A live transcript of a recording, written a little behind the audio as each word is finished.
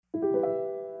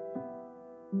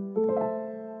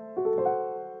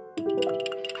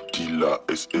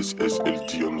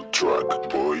YANN-SEY on the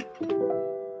track, boy.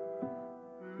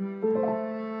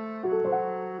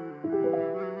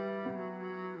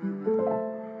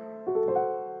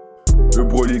 Le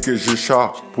brolique et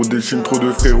Gécha, pour des chines trop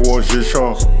de frérots en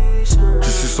géchant. Tu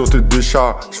suis sauté des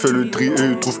chats, je fais le tri et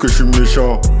il trouve que je suis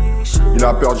méchant. Il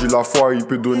a perdu la foi, il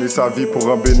peut donner sa vie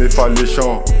pour un bénéfice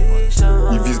alléchant.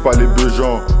 Il vise pas les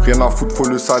besoins, rien à foutre, faut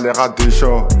le salaire à des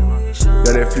champs.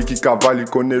 Y'a les flics qui cavalent, il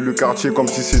connaît le quartier comme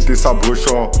si c'était sa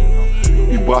brechant.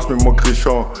 Il brasse même en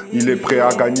crichant, il est prêt à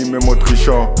gagner même en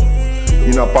trichant.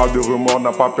 Il n'a pas de remords,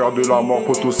 n'a pas peur de la mort,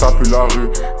 poto ça pue la rue.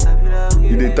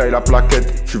 Il détaille la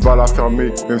plaquette, tu vas la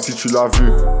fermer, même si tu l'as vu.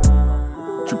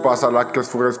 Tu passes à la caisse,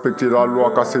 faut respecter la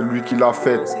loi car c'est lui qui l'a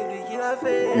faite.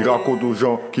 Il raconte aux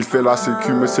gens qu'il fait la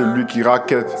sécu mais c'est lui qui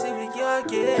raquette.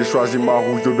 J'ai choisi ma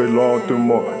route, je vais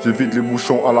lentement. J'évite les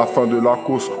bouchons à la fin de la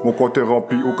course. Mon compte est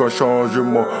rempli, aucun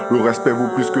changement. Le respect vaut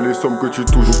plus que les sommes que tu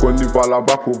touches. Je connais pas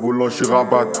là-bas, au volant, je suis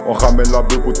rabat. On ramène la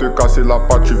bœuf pour te casser la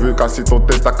patte. Tu veux casser ton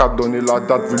tête, t'as qu'à donner la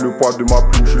date. Vu le poids de ma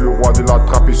plume, je suis le roi de la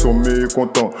trappe. Ils sont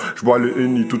mécontents. Je bois le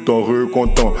henny tout en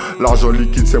recontant. L'argent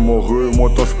liquide, c'est mon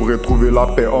remontant. Je pourrais trouver la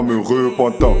paix en me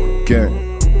repentant. Gang.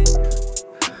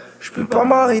 J'peux pas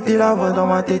m'arrêter, la voix dans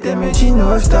ma tête, elle me dit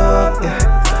no stop.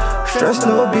 J'trust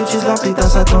no bitches, la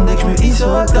pétasse s'attendait que j'me hisse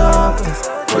au top.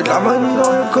 Faut de la manie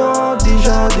dans le corps,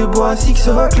 déjà de bois 6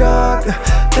 o'clock.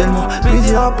 Tellement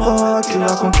plaisir à prendre que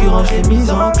la concurrence l'ai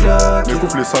mise en claque. Je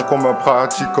coupe les seins comme un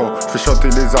pratiquant, je fais chanter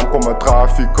les armes comme un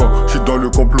trafiquant. Je suis dans le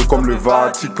complot comme le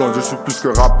Vatican. Je suis plus que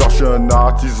rappeur, je suis un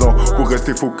artisan. Pour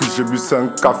rester focus, j'ai bu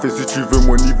 5 cafés. Si tu veux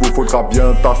mon niveau, faudra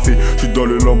bien taffer. Je suis dans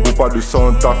le lambeau, pas de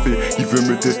Santa Fe. Il veut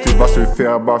me tester, va se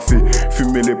faire baffer.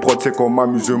 Fumer les prods, c'est comme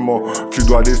amusement. Tu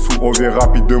dois des sous, on vient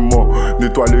rapidement.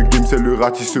 Nettoie le game, c'est le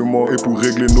ratissement. Et pour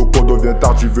régler nos codes, on vient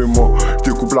tardivement.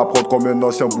 Je découpe la prod comme un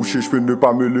ancien boucher. Je peux ne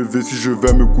pas me lever si je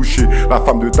vais me coucher. La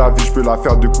femme de ta vie, je peux la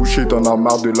faire découcher. T'en as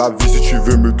marre de la vie si tu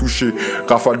veux me toucher.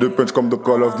 Rafale de punch comme dans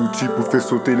Call of Duty. Pour faire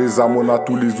sauter les armes, on a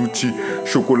tous les outils.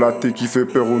 Chocolaté qui fait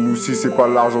peur aux noussis. C'est pas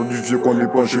l'argent du vieux qu'on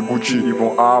dépense chez Gucci. Ils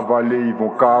vont avaler, ils vont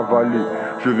cavaler.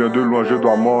 Je viens de loin, je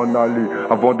dois m'en aller.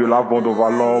 Avant de la vendre, on va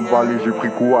l'emballer. J'ai pris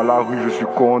coup à la rue, je suis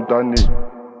condamné.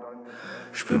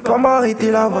 J'peux pas m'arrêter,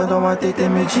 la voix dans ma tête, elle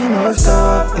me dit no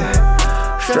stop.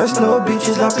 J'trust no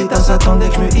bitches, la pétasse s'attendait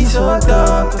que j'me hisse au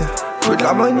top. Faut de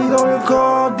la manie dans le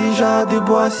corps, déjà de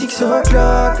bois 6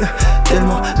 o'clock.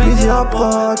 Tellement plaisir à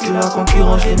prendre que la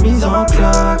concurrence l'ai mise en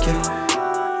claque.